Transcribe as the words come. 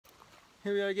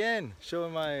Here we are again,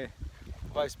 showing my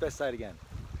wife's best side again.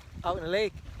 Out in the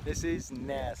lake, this is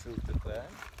Näshulta.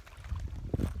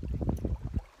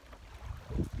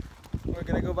 We're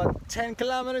gonna go about 10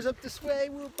 kilometers up this way,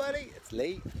 woo buddy. It's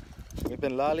late. We've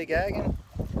been lollygagging,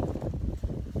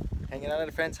 hanging out at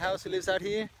a friend's house who lives out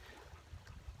here.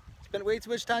 Spent way too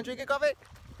much time drinking coffee.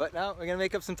 But now we're gonna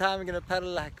make up some time, we're gonna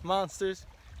paddle like monsters.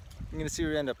 I'm gonna see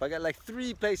where we end up. I got like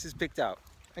 3 places picked out.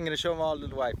 I'm gonna show them all to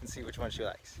the wife and see which one she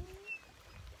likes.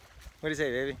 What do you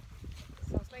say, baby?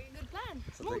 Sounds like a good plan.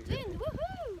 Sounds Smooth wind,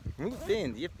 woohoo! Smooth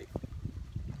wind, yippee.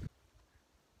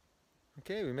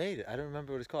 Okay, we made it. I don't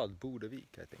remember what it's called. Bodavik,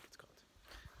 I think it's called.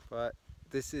 But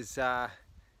this is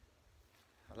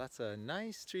lots of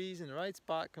nice trees in the right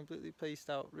spot, completely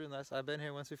placed out, real nice. I've been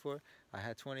here once before. I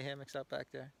had 20 hammocks out back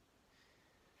there.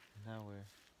 And now we're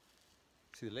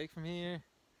see the lake from here.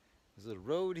 There's a little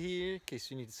road here in case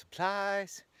you need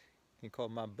supplies. You can call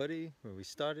my buddy where we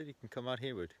started. He can come out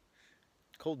here with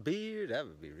cold beer. That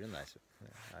would be real nice.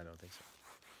 I don't think so.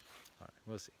 All right,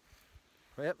 we'll see.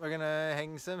 Well, yep, we're gonna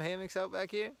hang some hammocks out back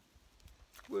here.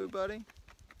 Woo, buddy.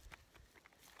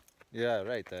 Yeah,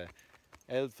 right. The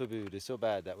eldförbud is so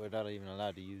bad that we're not even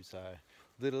allowed to use our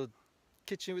little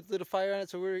kitchen with little fire on it.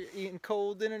 So we're eating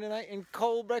cold dinner tonight and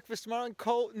cold breakfast tomorrow and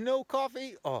cold, no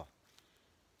coffee. Oh,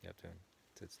 yep, dude.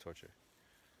 It's torture.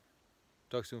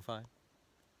 Dog's doing fine.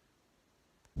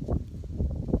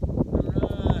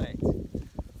 Alright.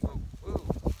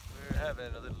 We're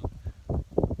having a little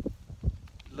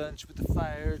lunch with the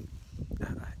fire.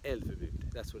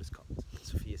 Eldförbud, that's what it's called.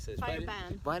 Sophia says. Fire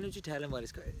ban. Why don't you tell him what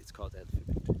it's called? It's called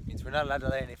eldförbud. It means we're not allowed to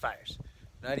light any fires.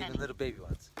 Not even little baby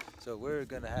ones. So we're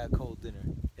gonna have cold dinner.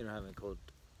 And we're having cold,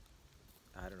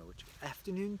 I don't know what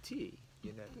afternoon tea,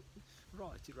 you know.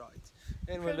 Right.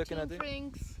 And we're looking at the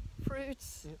drinks,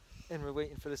 fruits. Yeah. And we're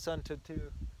waiting for the sun to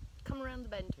come around the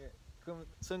bend. Yeah.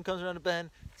 Sun comes around the bend.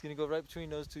 It's gonna go right between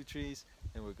those 2 trees,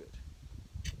 and we're good.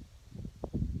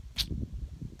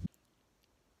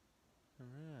 All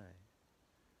right.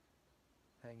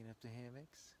 Hanging up the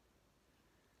hammocks.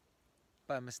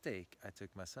 By mistake, I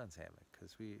took my son's hammock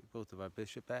because both of our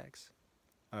bishop bags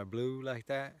are blue like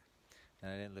that,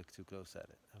 and I didn't look too close at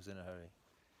it. I was in a hurry.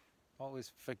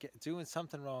 Always forget doing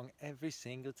something wrong every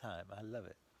single time. I love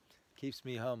it. Keeps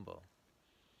me humble.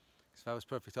 Because if I was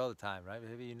perfect all the time, right,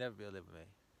 baby, you'd never be able to live with me.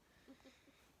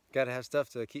 Gotta have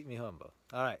stuff to keep me humble.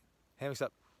 All right, hammocks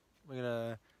up. We're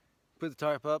gonna put the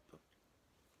tarp up.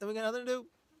 Then we got nothing to do.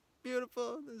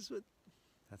 Beautiful.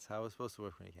 That's how it's supposed to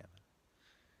work when you camping.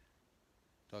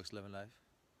 Dogs living life.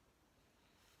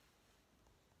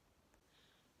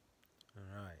 All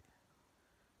right.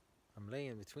 I'm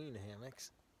laying between the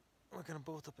hammocks. We're gonna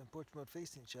both up in porch mode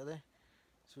facing each other.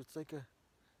 So it's like a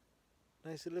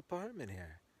nice little apartment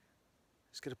here.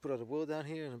 Just gotta put all the wool down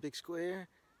here in a big square.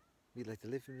 Be like the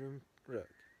living room rug.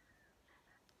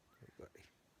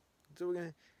 So we're gonna,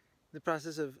 in the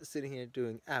process of sitting here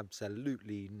doing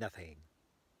absolutely nothing.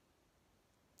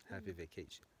 Happy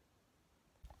vacation.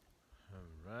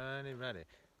 Alrighty.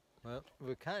 Well,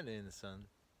 we're kinda in the sun.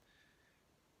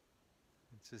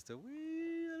 It's just a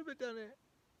wee little bit down there.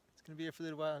 It's gonna be here for a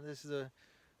little while. This is a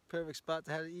perfect spot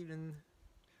to have the evening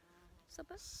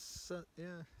supper.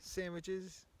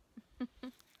 Sandwiches.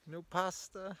 No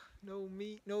pasta, no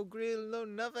meat, no grill, no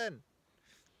nothing.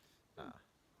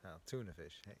 Tuna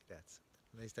fish. Hey, that's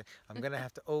a nice thing. I'm gonna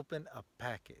have to open a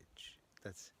package.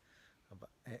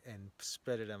 And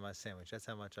spread it on my sandwich. That's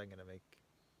how much I'm gonna make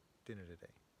dinner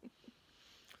today.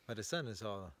 But the sun is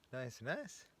all nice.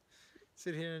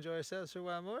 Sit here and enjoy ourselves for a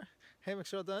while more.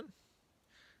 Hammocks are all done.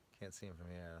 Can't see them from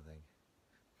here, I don't think.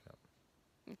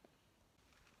 No.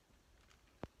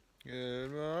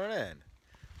 Good morning.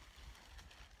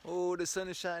 Oh, the sun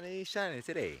is shiny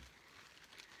today.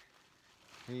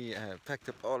 We packed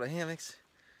up all the hammocks.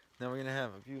 Now we're gonna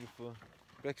have a beautiful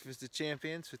breakfast of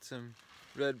champions with some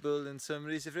Red Bull and some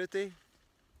risifrutti.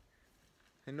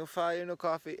 And no fire, no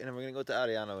coffee. And then we're gonna go to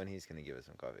Ariano and he's gonna give us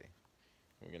some coffee.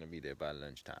 We're gonna be there by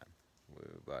lunchtime.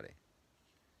 Woo, buddy.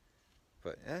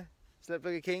 But yeah. Slept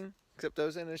like a king, except I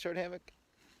was in a short hammock.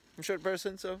 I'm a short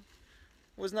person, so it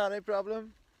was not a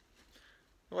problem.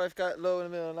 My wife got low in the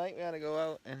middle of the night. We had to go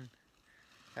out and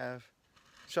have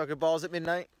chocolate balls at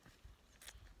midnight.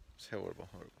 It's horrible.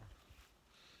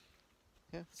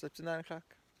 Yeah, slept till 9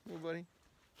 o'clock. Oh, buddy.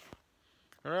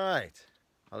 All right.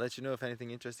 I'll let you know if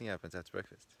anything interesting happens after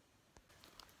breakfast.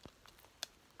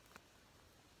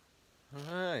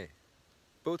 All right.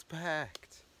 Boat's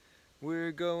packed.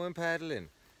 We're going paddling.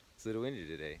 It's a little windy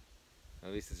today.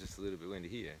 At least it's just a little bit windy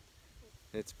here.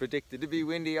 It's predicted to be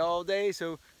windy all day,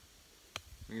 so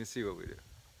we're gonna see what we do.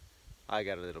 I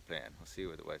got a little plan. We'll see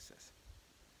what the wife says.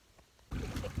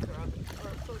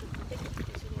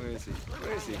 Where is he?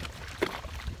 Where is he?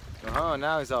 Oh,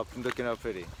 now he's up and looking up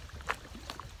pretty.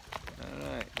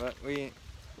 Alright, well, we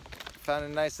found a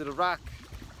nice little rock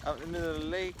out in the middle of the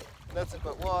lake. Nothing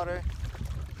but water.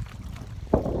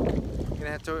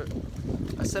 Gonna have to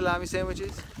salami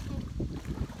sandwiches.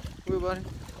 Where, buddy?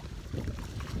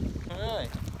 Alright,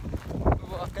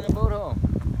 we're walking the boat home.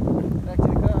 Back to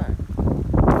the